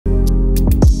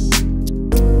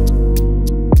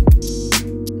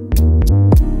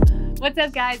What's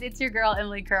up, guys? It's your girl,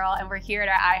 Emily Curl, and we're here at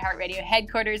our iHeartRadio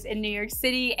headquarters in New York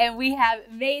City, and we have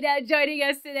Maeta joining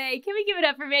us today. Can we give it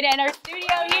up for Maeta in our studio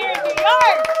here in New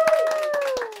York?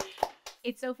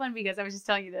 It's so fun because I was just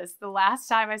telling you this. The last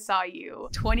time I saw you,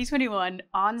 2021,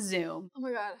 on Zoom. Oh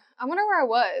my God. I wonder where I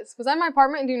was. Was I in my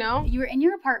apartment? Do you know? You were in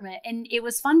your apartment, and it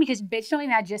was fun because Bitch Don't Be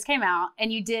Mad just came out,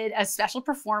 and you did a special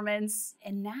performance,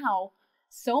 and now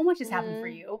so much has happened for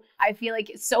you. I feel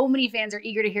like so many fans are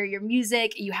eager to hear your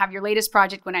music. You have your latest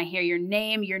project, When I Hear Your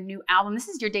Name, your new album. This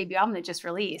is your debut album that just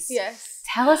released. Yes.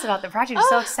 Tell us about the project. It's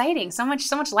so exciting. So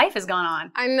much life has gone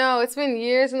on. I know. It's been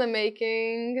years in the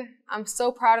making. I'm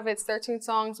so proud of it. It's 13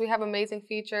 songs. We have amazing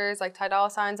features like Ty Dolla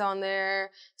 $ign's on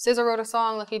there. SZA wrote a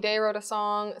song. Lucky Day wrote a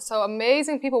song. So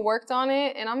amazing people worked on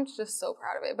it, and I'm just so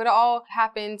proud of it. But it all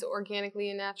happened organically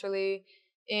and naturally.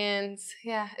 And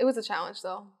yeah, it was a challenge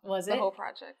though. Was it? The whole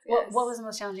project. Yes. What was the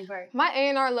most challenging part? My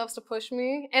A&R loves to push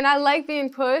me, and I like being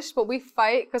pushed, but we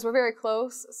fight because we're very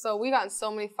close. So we got in so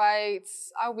many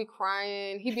fights. I would be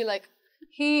crying. He'd be like,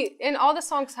 and all the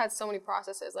songs had so many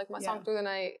processes. Like my song Through the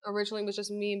Night originally was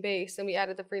just me and bass, and we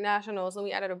added the Free Nationals, and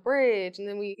we added a bridge, and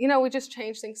then we just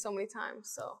changed things so many times.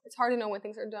 So it's hard to know when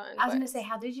things are done. I was gonna say,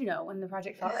 how did you know when the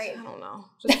project felt right? I don't know.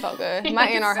 Just felt good. My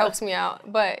A&R helps me out,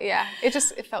 but yeah,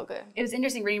 it felt good. It was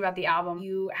interesting reading about the album.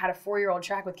 You had a 4-year-old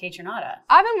track with K Tronada.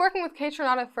 I've been working with K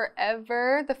Tronada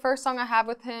forever. The first song I have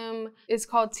with him is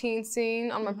called Teen Scene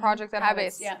on my project that I have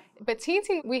it. Yeah. But Teen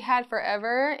Scene we had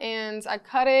forever, and I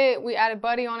cut it. We added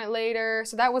Buddy on it later,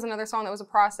 so that was another song that was a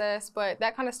process. But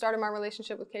that kind of started my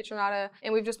relationship with K Tronada,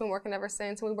 and we've just been working ever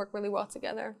since. And we work really well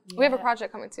together. Yeah. We have a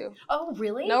project coming too. Oh,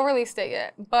 really? No release date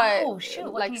yet, but oh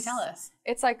shoot, what can you tell us?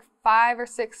 It's like 5 or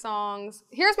 6 songs.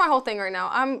 Here's my whole thing right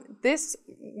now.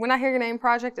 When I Hear Your Name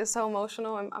project is so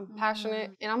emotional. I'm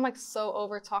passionate, and I'm like so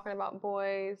over talking about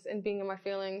boys and being in my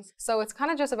feelings. So it's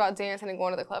kind of just about dancing and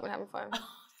going to the club and having fun.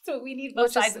 That's what we need,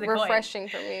 both sides of the coin. Which is refreshing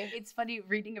for me. It's funny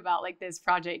reading about like this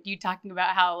project, you talking about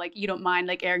how like you don't mind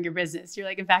like airing your business. You're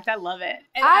like, in fact, I love it.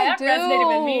 And that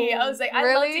resonated with me. I was like,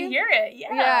 I'd love to hear it.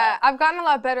 Yeah. Yeah, I've gotten a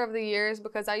lot better over the years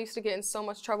because I used to get in so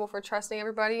much trouble for trusting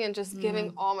everybody and just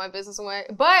giving all my business away.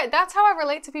 But that's how I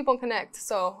relate to people and connect.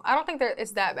 So I don't think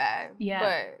it's that bad. Yeah.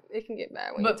 But it can get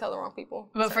bad when you tell the wrong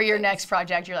people. But for your next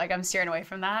project, you're like, I'm steering away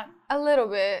from that? A little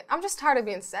bit. I'm just tired of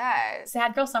being sad.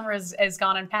 Sad girl summer is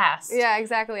gone and past. Yeah,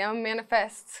 exactly. I'm a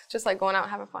manifest, just like going out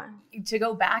and having fun. To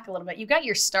go back a little bit, you got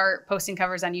your start posting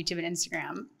covers on YouTube and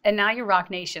Instagram, and now you're Rock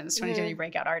Nation's 2020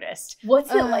 breakout artist.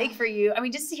 What's it like for you? I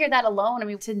mean, just to hear that alone, I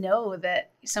mean, to know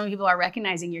that so many people are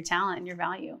recognizing your talent and your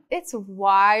value. It's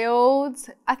wild.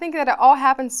 I think that it all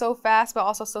happens so fast, but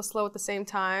also so slow at the same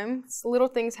time. Little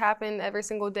things happen every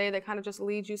single day that kind of just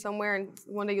lead you somewhere, and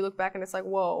one day you look back and it's like,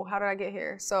 whoa, how did I get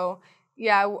here? So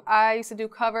yeah, I used to do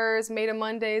covers, Maeta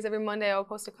Mondays. Every Monday I would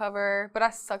post a cover, but I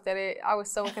sucked at it. I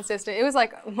was so inconsistent. It was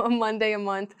like a Monday a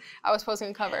month I was posting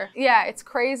a cover. Yeah, it's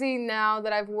crazy now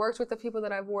that I've worked with the people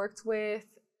that I've worked with,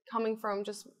 coming from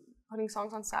just putting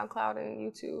songs on SoundCloud and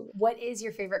YouTube. What is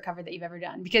your favorite cover that you've ever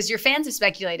done? Because your fans have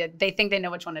speculated. They think they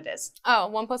know which one it is.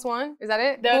 Oh, 1+1? Is that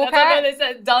it? No, that's what they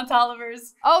said. Don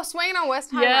Tolliver's. Oh, Swinging on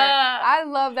Westheimer. Yeah. I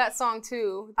love that song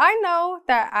too. I know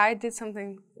that I did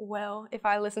something well if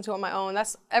I listen to it on my own.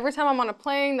 That's every time I'm on a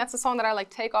plane, that's a song that I like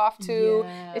take off to.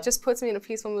 Yeah. It just puts me in a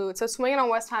peaceful mood. So Swinging on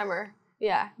Westheimer.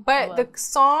 Yeah, but the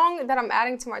song that I'm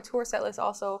adding to my tour set list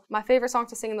also, my favorite song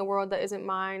to sing in the world that isn't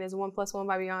mine is 1+1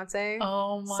 by Beyonce.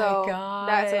 Oh my God.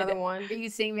 That's another one. Are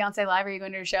you seeing Beyonce live? Are you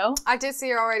going to her show? I did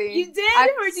see her already. You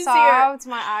did? Where'd you see her? I sobbed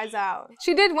my eyes out.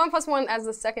 She did 1+1 as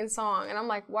the second song, and I'm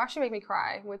like, why should she make me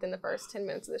cry within the first 10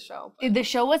 minutes of the show? The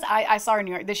show was, I saw her in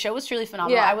New York. The show was truly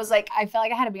phenomenal. Yeah. I was like, I felt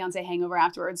like I had a Beyonce hangover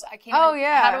afterwards. I came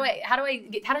yeah. How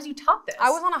do you top this? I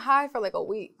was on a high for like a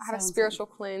week. I had a spiritual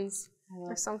cleanse.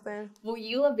 Or something. Well,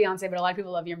 you love Beyonce, but a lot of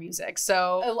people love your music.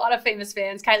 So a lot of famous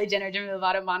fans, Kylie Jenner, Demi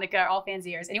Lovato, Monica, are all fans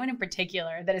of yours. Anyone in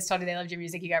particular that has told you they loved your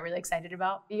music you got really excited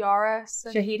about? Yara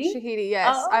Shahidi? Shahidi,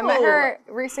 yes. Oh. I met her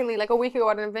recently, like a week ago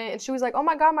at an event, and she was like, oh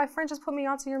my God, my friend just put me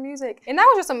onto your music. And that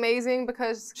was just amazing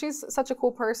because she's such a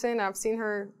cool person. I've seen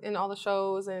her in all the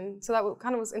shows, and so that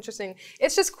kind of was interesting.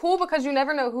 It's just cool because you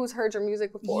never know who's heard your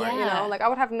music before, you know? Like I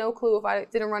would have no clue if I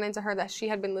didn't run into her that she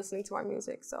had been listening to my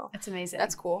music, so. That's amazing.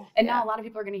 That's cool. And now a lot of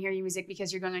people are going to hear your music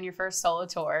because you're going on your first solo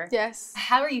tour. Yes.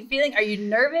 How are you feeling? Are you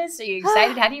nervous? Are you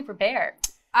excited? How do you prepare?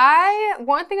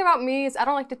 One thing about me is I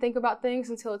don't like to think about things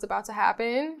until it's about to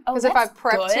happen. Because if I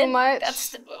prep too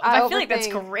much, I feel like that's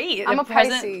great. I'm a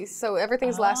Pisces, so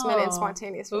everything's last minute and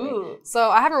spontaneous for me. So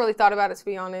I haven't really thought about it, to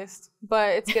be honest, but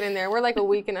it's getting there. We're like a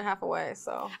week and a half away,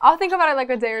 so I'll think about it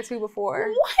like a day or two before.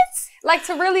 What? Like,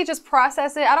 to really just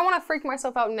process it. I don't want to freak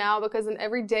myself out now because then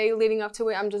every day leading up to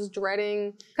it, I'm just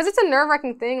dreading. Because it's a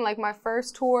nerve-wracking thing. Like, my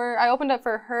first tour, I opened up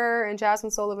for her and Jasmine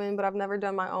Sullivan, but I've never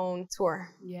done my own tour.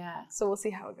 Yeah. So we'll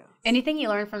see how it goes. Anything you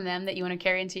learned from them that you want to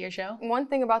carry into your show? One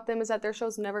thing about them is that their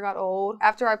shows never got old.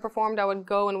 After I performed, I would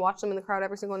go and watch them in the crowd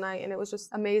every single night, and it was just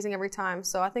amazing every time.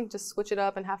 So I think just switch it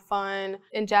up and have fun.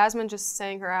 And Jasmine just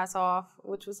sang her ass off,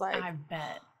 which was like... I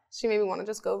bet. She made me want to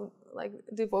just go, like,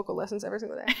 do vocal lessons every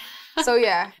single day. So,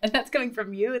 yeah. And that's coming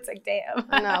from you. It's like, damn.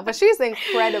 I know, but she's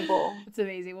incredible. It's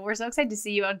amazing. Well, we're so excited to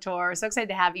see you on tour. We're so excited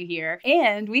to have you here.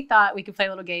 And we thought we could play a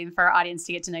little game for our audience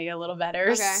to get to know you a little better.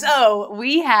 Okay. So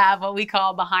we have what we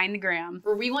call Behind the Gram,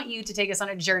 where we want you to take us on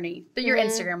a journey through your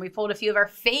Instagram. We pulled a few of our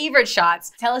favorite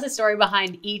shots. Tell us a story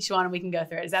behind each one and we can go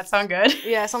through it. Does that sound good?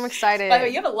 Yes, I'm excited. By the way,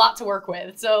 you have a lot to work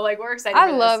with. So, like, we're excited I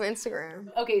for love this. Instagram.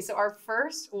 Okay, so our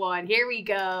first one. Here we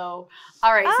go.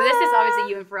 All right, so this is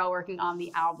obviously you and Pharrell working on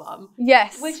the album.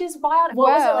 Yes. Which is wild.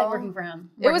 What was it like working for him?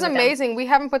 It was amazing. We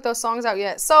haven't put those songs out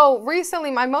yet. So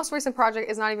recently, my most recent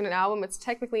project is not even an album. It's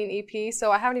technically an EP.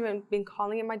 So I haven't even been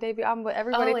calling it my debut album, but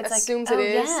everybody assumes it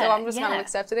is. So I'm just kind of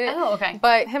accepted it. Oh, okay.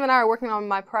 But him and I are working on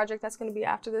my project that's going to be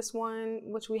after this one,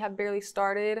 which we have barely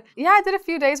started. Yeah, I did a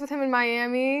few days with him in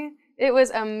Miami. It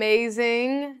was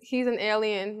amazing. He's an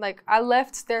alien. Like, I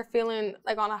left there feeling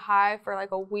like on a high for like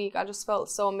a week. I just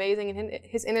felt so amazing, and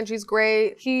his energy's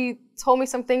great. He told me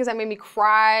some things that made me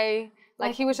cry.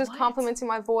 Like, he was just complimenting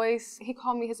my voice. He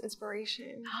called me his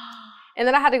inspiration. And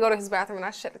then I had to go to his bathroom and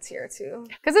I shed a tear too.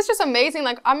 Because it's just amazing.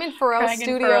 Like, I'm in Pharrell's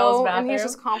studio and he's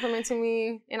just complimenting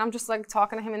me. And I'm just like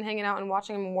talking to him and hanging out and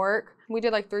watching him work. We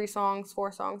did like 4 songs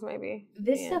maybe.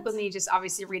 This stuff with me, just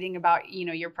obviously reading about, you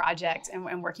know, your project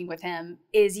and working with him,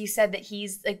 is you said that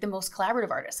he's like the most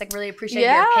collaborative artist. Like, really appreciate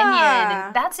your opinion.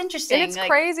 And that's interesting. And it's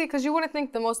crazy because you wouldn't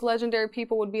think the most legendary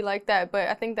people would be like that. But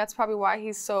I think that's probably why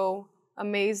he's so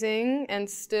amazing and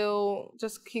still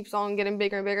just keeps on getting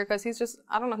bigger and bigger, because he's just,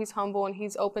 I don't know, he's humble and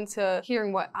he's open to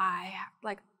hearing what I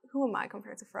like. Who am I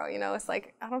compared to Pharrell? You know, it's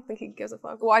like, I don't think he gives a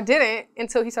fuck. Well, I didn't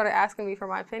until he started asking me for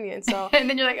my opinion. So and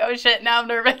then you're like, oh shit, now I'm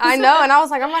nervous. I know, and I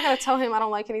was like, I'm not gonna tell him I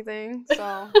don't like anything.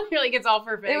 So you're like, it's all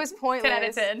perfect. It was pointless. 10 out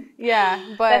of 10.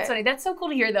 Yeah, but that's funny. That's so cool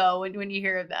to hear though when you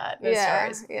hear of that. Those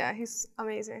stories. Yeah, he's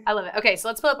amazing. I love it. Okay, so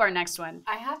let's pull up our next one.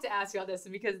 I have to ask you about this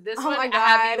because this one my I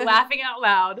have you God. laughing out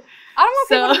loud. I don't want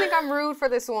people to think I'm rude for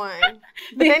this one,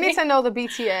 but they need to know the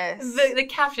BTS. The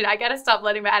caption, I gotta stop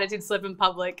letting my attitude slip in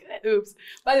public. Oops.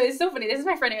 By the way, it's so funny. This is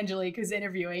my friend Angelique who's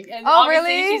interviewing. And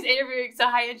really? She's interviewing, so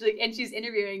hi Angelique, and she's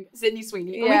interviewing Sydney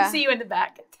Sweeney. Yeah. We can see you in the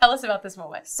back. Tell us about this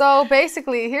moment. So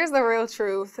basically, here's the real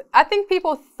truth. I think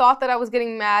people thought that I was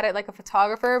getting mad at like a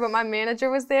photographer, but my manager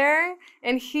was there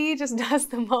and he just does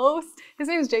the most. His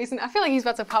name is Jason. I feel like he's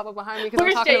about to pop up behind me because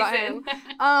I'm talking about him.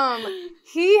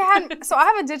 So I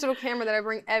have a digital camera that I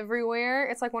bring everywhere.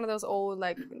 It's like one of those old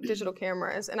like digital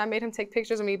cameras, and I made him take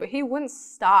pictures of me, but he wouldn't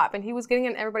stop and he was getting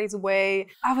in everybody's way.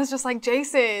 I was just like,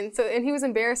 Jason. And he was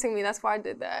embarrassing me. That's why I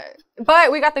did that.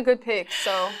 But we got the good pics,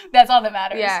 so. That's all that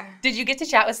matters. Yeah. Did you get to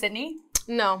chat with Sydney?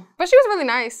 No. But she was really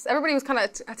nice. Everybody was kind of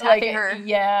attacking her.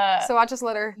 Yeah. So I just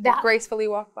let her gracefully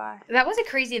walk by. That was a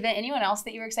crazy event. Anyone else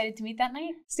that you were excited to meet that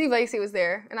night? Steve Lacy was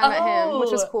there, and I met him,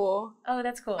 which was cool. Oh,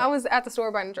 that's cool. I was at the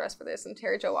store buying a dress for this, and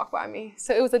Terry Jo walked by me.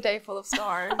 So it was a day full of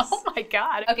stars. Oh my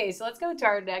God. Okay, so let's go to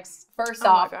our next. First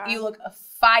off, you look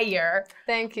fire.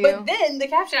 Thank you. But then the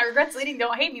caption, I regret deleting,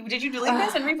 don't hate me. Did you delete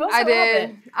this and repost it? I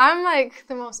did. I'm like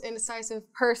the most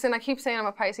indecisive person. I keep saying I'm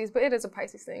a Pisces, but it is a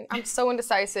Pisces thing. I'm so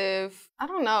indecisive. I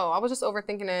don't know. I was just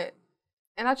overthinking it.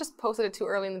 And I just posted it too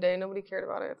early in the day. Nobody cared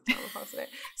about it at the time I posted it.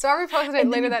 So I reposted it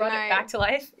later that night. It back to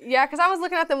life? Yeah, because I was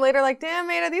looking at them later like, damn,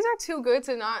 Maeta, these are too good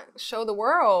to not show the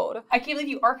world. I can't believe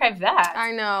you archived that.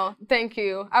 I know. Thank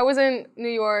you. I was in New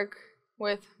York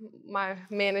with my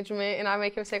management, and I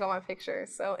make him take all my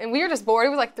pictures. So, and we were just bored. It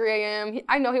was like 3 a.m.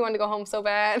 I know he wanted to go home so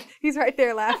bad. He's right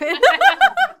there laughing.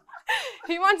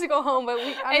 He wanted to go home, but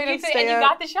I made him stay up. And you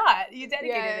got the shot. You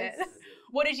dedicated it.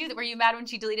 What did you? Were you mad when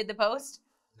she deleted the post?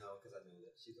 No, because I knew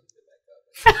that she's gonna get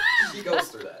back up. She goes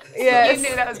through that. Yes. You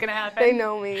knew that was gonna happen. They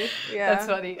know me. Yeah. That's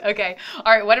funny. Okay.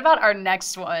 All right. What about our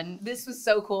next one? This was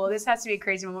so cool. This has to be a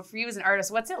crazy moment for you as an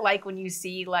artist. What's it like when you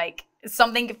see like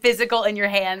something physical in your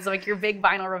hands, like your big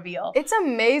vinyl reveal? It's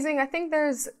amazing. I think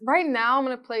right now I'm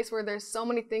in a place where there's so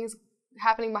many things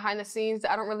happening behind the scenes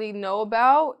that I don't really know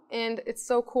about, and it's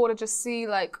so cool to just see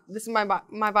like, this is my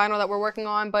vinyl that we're working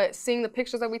on, but seeing the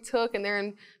pictures that we took and they're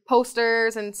in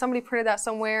posters and somebody printed that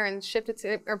somewhere and shipped it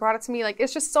to or brought it to me. Like,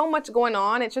 it's just so much going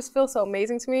on. It just feels so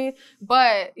amazing to me.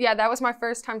 But yeah, that was my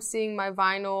first time seeing my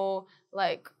vinyl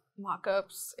like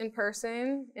mock-ups in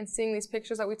person and seeing these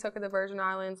pictures that we took at the Virgin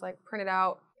Islands like printed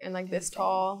out. and like this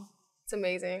tall. It's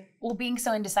amazing. Well, being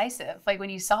so indecisive, like when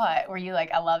you saw it, were you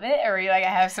like, I love it? Or were you like, I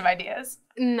have some ideas?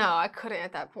 No, I couldn't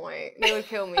at that point. They would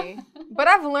kill me. But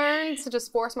I've learned to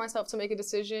just force myself to make a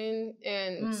decision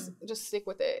and just stick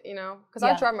with it, you know? Because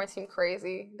I drive my team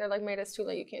crazy. They're like, Maeta, it's too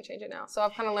late. You can't change it now. So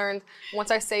I've kind of learned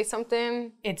once I say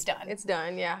something, it's done. It's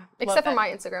done, yeah. Except for my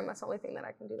Instagram. That's the only thing that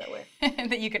I can do that with.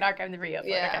 That you can archive the video for.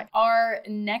 Yeah. Okay. Our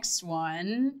next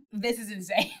one, this is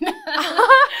insane.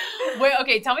 Wait,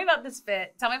 okay, tell me about this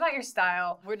fit. Tell me about your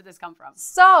style. Where did this come from?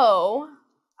 So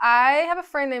I have a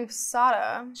friend named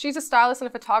Sada. She's a stylist and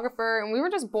a photographer, and we were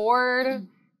just bored,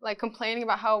 like complaining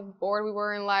about how bored we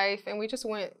were in life, and we just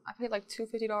went, I paid like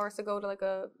 $250 to go to like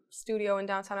a studio in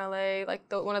downtown LA, like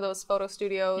one of those photo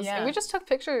studios, and we just took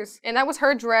pictures. And that was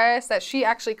her dress that she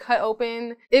actually cut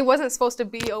open. It wasn't supposed to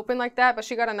be open like that, but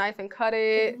she got a knife and cut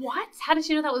it. What? How did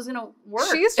she know that was gonna work?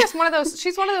 She's just one of those,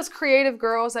 she's one of those creative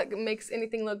girls that makes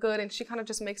anything look good, and she kind of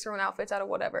just makes her own outfits out of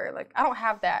whatever. Like, I don't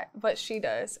have that, but she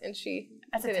does, and she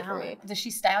did it for me. Does she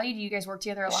style you? Do you guys work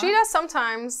together a lot? She does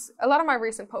sometimes. A lot of my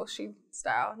recent posts she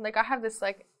styled. Like, I have this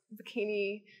like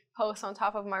bikini post on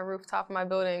top of my rooftop of my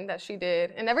building that she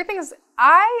did, and everything is,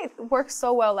 I work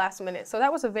so well last minute, so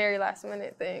that was a very last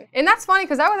minute thing. And that's funny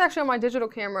because that was actually on my digital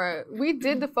camera. We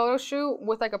did the photo shoot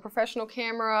with like a professional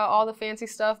camera, all the fancy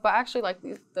stuff, but I actually like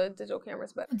the digital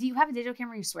cameras better. Do you have a digital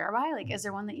camera you swear by? Like, is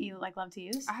there one that you like love to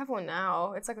use? I have one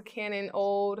now. It's like a Canon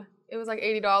old. It was like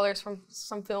 $80 from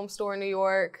some film store in New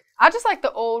York. I just like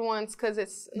the old ones because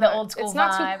it's the old school It's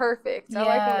not vibe. too perfect. I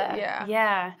like it.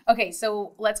 Yeah. Okay,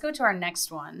 so let's go to our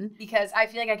next one because I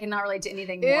feel like I cannot relate to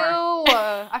anything more. Ew.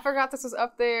 I forgot this was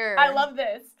up there. I love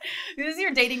this. This is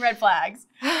your dating red flags.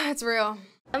 It's real.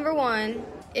 Number one,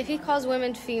 if he calls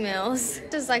women females,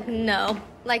 just like no.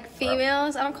 Like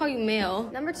females, I don't call you male.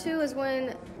 Number two is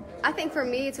when, I think for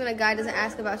me, it's when a guy doesn't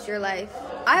ask about your life.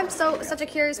 I'm such a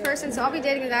curious person, so I'll be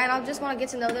dating a guy and I'll just want to get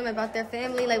to know them about their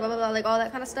family, like blah, blah, blah, like all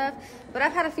that kind of stuff. But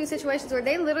I've had a few situations where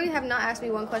they literally have not asked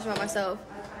me one question about myself.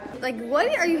 Like, what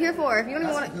are you here for? If you don't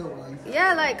even want to,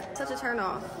 yeah, like such a turn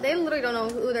off. They literally don't know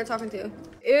who they're talking to.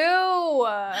 Ew. No,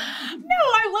 I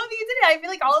love that you did it. I feel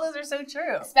like all of those are so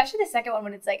true. Especially the second one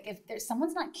when it's like, if there's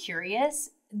someone's not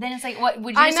curious, then it's like, what,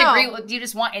 would you just agree? Do you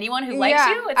just want anyone who likes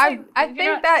you? It's I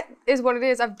think that is what it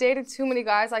is. I've dated too many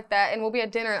guys like that, and we'll be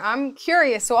at dinner, and I'm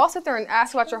curious, so I'll sit there and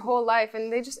ask about your whole life,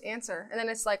 and they just answer. And then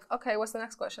it's like, okay, what's the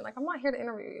next question? Like, I'm not here to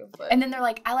interview you. But. And then they're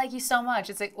like, I like you so much.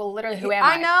 It's like, well, literally, who am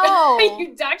I? I know.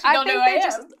 You actually don't know who I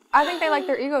am. I think they like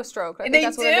their ego stroked. I think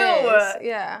that's what it is.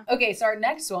 Yeah. Okay, so our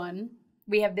next one,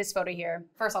 we have this photo here.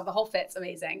 First off, the whole fit's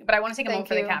amazing, but I want to take a moment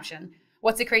for the caption.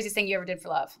 What's the craziest thing you ever did for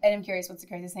love? And I'm curious, what's the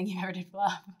craziest thing you ever did for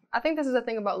love? I think this is the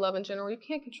thing about love in general. You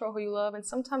can't control who you love, and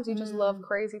sometimes you just love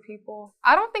crazy people.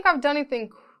 I don't think I've done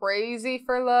anything crazy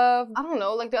for love. I don't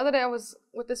know. Like the other day I was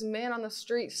with this man on the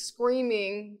street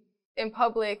screaming in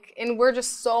public, and we're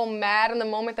just so mad in the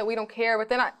moment that we don't care. But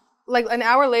then like an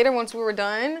hour later, once we were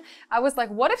done, I was like,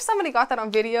 what if somebody got that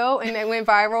on video and it went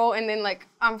viral, and then like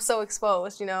I'm so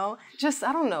exposed, you know? Just,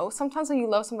 I don't know. Sometimes when you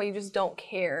love somebody, you just don't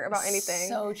care about anything.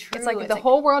 So true. It's like the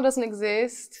whole world doesn't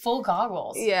exist. Full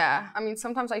goggles. Yeah. I mean,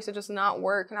 sometimes I used to just not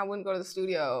work and I wouldn't go to the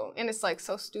studio, and it's like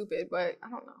so stupid, but I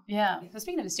don't know. Yeah. So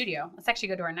speaking of the studio, let's actually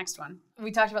go to our next one.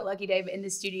 We talked about Lucky Day, but in the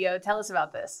studio, tell us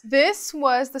about this. This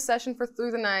was the session for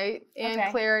Through the Night and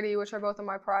Clarity, which are both on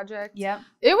my project. Yep.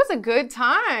 It was a good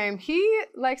time. He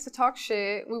likes to talk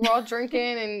shit. We were all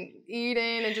drinking and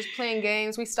eating and just playing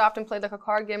games. We stopped and played like a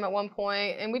card game at one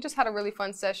point, and we just had a really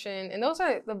fun session, and those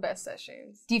are the best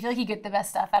sessions. Do you feel like you get the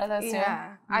best stuff out of those too?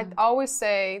 Yeah. I always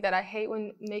say that I hate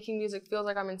when making music feels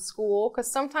like I'm in school,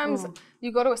 because sometimes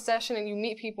you go to a session and you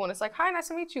meet people and it's like, hi, nice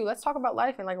to meet you. Let's talk about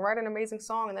life and like write an amazing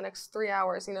song in the next 3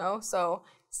 hours, you know? So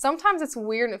sometimes it's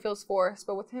weird and it feels forced,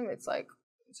 but with him it's like,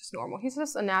 it's just normal. He's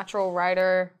just a natural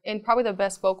writer and probably the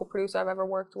best vocal producer I've ever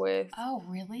worked with. Oh,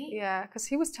 really? Yeah, because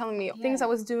he was telling me things I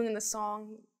was doing in the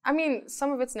song. I mean,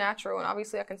 some of it's natural and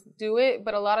obviously I can do it,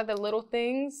 but a lot of the little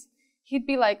things, he'd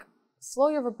be like, slow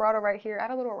your vibrato right here, add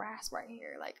a little rasp right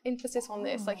here, like emphasis on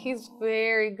this. Like he's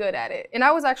very good at it. And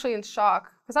I was actually in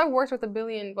shock because I worked with a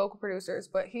billion vocal producers,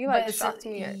 but he like shocked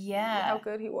me at how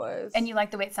good he was. And you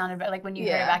liked the way it sounded, but like when you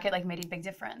heard it back, it like made a big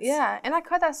difference. Yeah, and I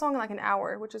cut that song in like an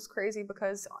hour, which is crazy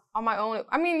because on my own,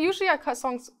 I mean, usually I cut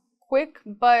songs quick,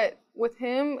 but with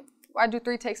him, I do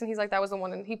 3 takes and he's like, that was the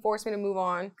one, and he forced me to move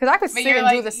on. Because I could sit and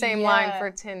do the same line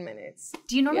for 10 minutes.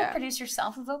 Do you normally produce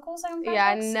yourself with vocals on projects? Yeah,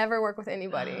 I never work with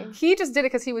anybody. He just did it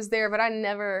because he was there, but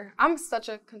I'm such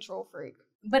a control freak.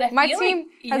 But my team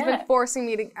has been forcing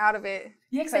me out of it.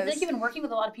 Yeah, because I think you've been working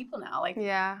with a lot of people now. Like,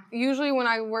 yeah. Usually when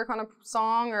I work on a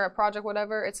song or a project,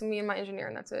 whatever, it's me and my engineer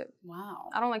and that's it. wow.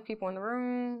 I don't like people in the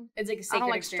room. It's like a I sacred don't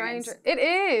like experience. strangers. It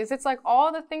is. It's like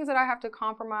all the things that I have to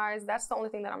compromise. That's the only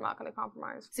thing that I'm not going to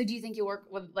compromise. So do you think you'll work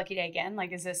with Lucky Day again?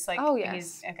 Like, is this like... Oh,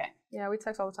 yes. Okay. Yeah, we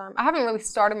text all the time. I haven't really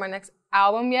started my next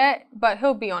album yet, but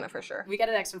he'll be on it for sure. We got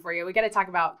a next one for you. We got to talk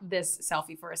about this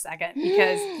selfie for a second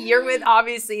because you're with,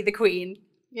 obviously, the queen,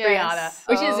 Yes. Rihanna,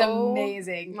 which is Oh,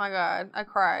 amazing. my God, I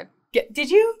cried. Did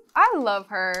you? I love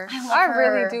her. I love I her.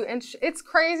 really do. And it's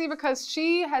crazy because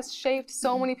she has shaped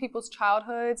so many people's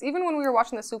childhoods. Even when we were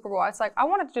watching the Super Bowl, it's like, I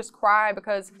wanted to just cry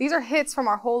because these are hits from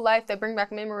our whole life that bring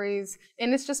back memories.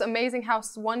 And it's just amazing how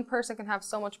one person can have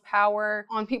so much power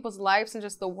on people's lives and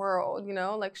just the world, you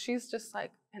know? Like, she's just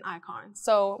like an icon.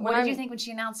 So What did you think when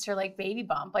she announced her like baby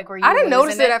bump? Like, were you? I didn't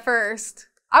notice losing it at first.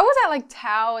 I was at like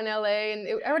Tao in LA and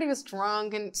everybody was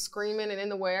drunk and screaming and in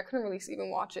the way. I couldn't really even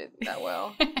watch it that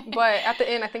well. But at the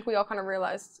end, I think we all kind of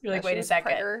realized. You're like, that wait she a was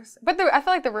second. preggers. But I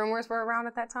feel like the rumors were around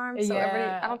at that time. So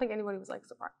Yeah. I don't think anybody was like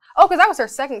surprised. Oh, because that was her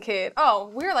second kid.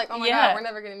 Oh, we were like, oh my Yeah. God, we're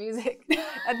never getting music.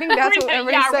 I think that's what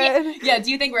everybody said. Yeah,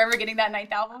 do you think we're ever getting that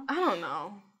 9th album? I don't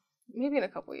know. Maybe in a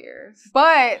couple years.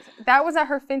 But that was at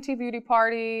her Fenty Beauty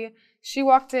party. She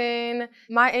walked in,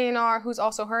 my A&R, who's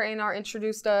also her A&R,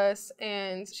 introduced us,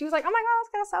 and she was like, oh my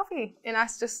God, let's get a selfie. And I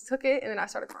just took it, and then I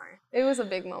started crying. It was a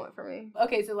big moment for me.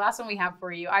 Okay, so the last one we have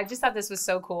for you, I just thought this was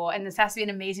so cool, and this has to be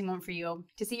an amazing moment for you,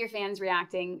 to see your fans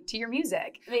reacting to your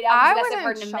music. I mean, I albums was I've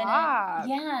heard in in a shock.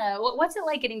 minute. Yeah, what's it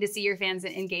like getting to see your fans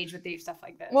engage with your stuff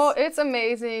like this? Well, it's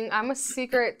amazing. I'm a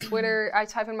secret Twitter. I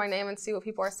type in my name and see what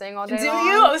people are saying all day do long.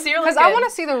 you? Oh, so you're Because looking. I want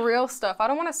to see the real stuff. I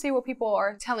don't want to see what people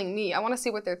are telling me. I want to see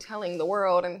what they're telling the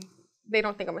world, and they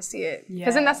don't think I'm gonna see it.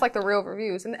 Because then Yeah. that's like the real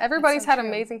reviews. And everybody's so had true.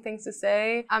 amazing things to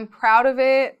say. I'm proud of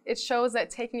it. It shows that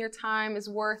taking your time is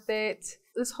worth it.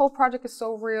 This whole project is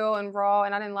so real and raw,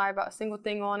 and I didn't lie about a single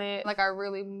thing on it. Like, I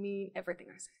really mean everything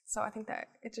I say. So I think that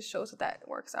it just shows that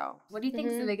works out. What do you think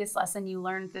is the biggest lesson you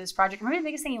learned through this project? Maybe the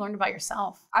biggest thing you learned about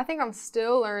yourself? I think I'm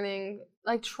still learning,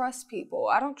 like, trust people.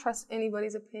 I don't trust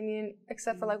anybody's opinion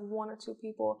except for like one or two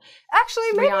people.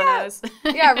 Actually, maybe Rihanna's.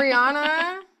 yeah,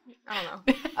 Rihanna. I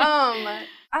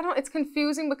don't know. It's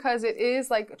confusing because it is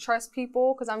like trust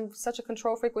people because I'm such a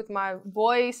control freak with my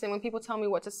voice, and when people tell me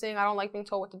what to sing, I don't like being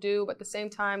told what to do, but at the same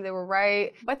time, they were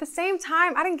right. But at the same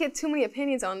time, I didn't get too many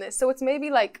opinions on this. So it's maybe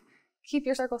like, keep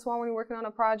your circle small when you're working on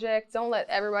a project. Don't let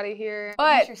everybody hear.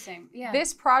 But Interesting. Yeah.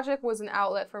 this project was an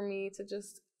outlet for me to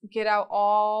just get out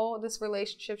all this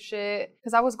relationship shit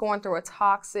because I was going through a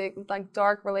toxic, like,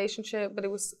 dark relationship, but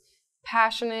it was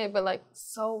passionate but like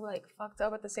so like fucked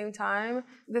up at the same time.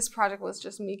 This project was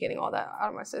just me getting all that out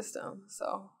of my system.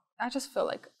 So I just feel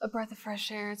like a breath of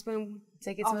fresh air. It's been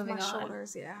like it's off moving my on.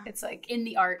 shoulders. Yeah, It's like in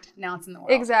the art, now it's in the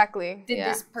world. exactly. Did yeah.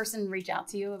 this person reach out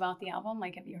to you about the album?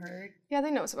 Like, have you heard? Yeah,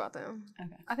 they know it's about them. Okay.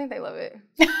 I think they love it.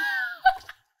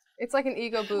 It's like an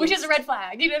ego boost. Which is a red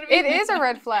flag, you know what I mean? It is a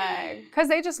red flag because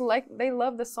they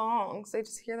love the songs. They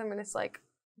just hear them and it's like,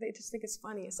 they just think it's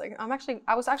funny. It's like,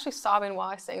 I was actually sobbing while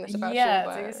I sang this about you. Yeah,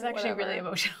 But it's actually whatever. really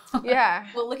emotional. Yeah.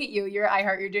 Well, look at you. You're at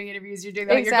iHeart. You're doing interviews. You're doing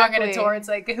that. You're going on a Exactly. tour. It's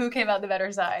like, who came out the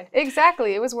better side?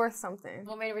 Exactly. It was worth something.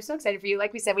 Well, man, we're so excited for you.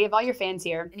 Like we said, we have all your fans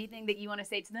here. Anything that you want to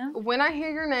say to them? When I Hear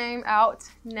Your Name, out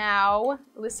now.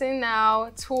 Listen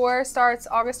now. Tour starts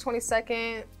August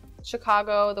 22nd.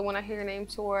 Chicago, the When I Hear Your Name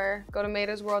tour. Go to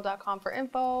madersworld.com for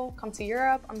info. Come to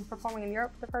Europe. I'm performing in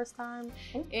Europe for the first time.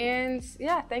 And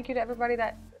yeah, thank you to everybody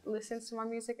that listens to my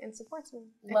music and supports me.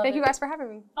 And Love thank you it. guys for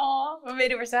having me. Aw, well,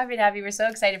 Maeta, we're so happy to have you. We're so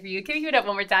excited for you. Can we give it up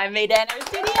one more time? Maeta in our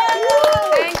studio.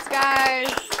 Thanks,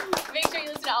 guys. Make sure you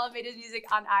listen to all of Maeta's music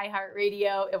on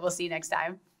iHeartRadio, and we'll see you next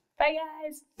time. Bye,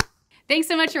 guys. Thanks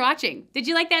so much for watching. Did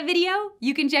you like that video?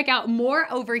 You can check out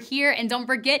more over here, and don't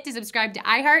forget to subscribe to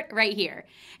iHeart right here.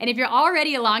 And if you're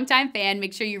already a longtime fan,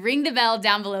 make sure you ring the bell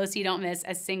down below so you don't miss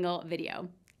a single video.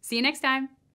 See you next time.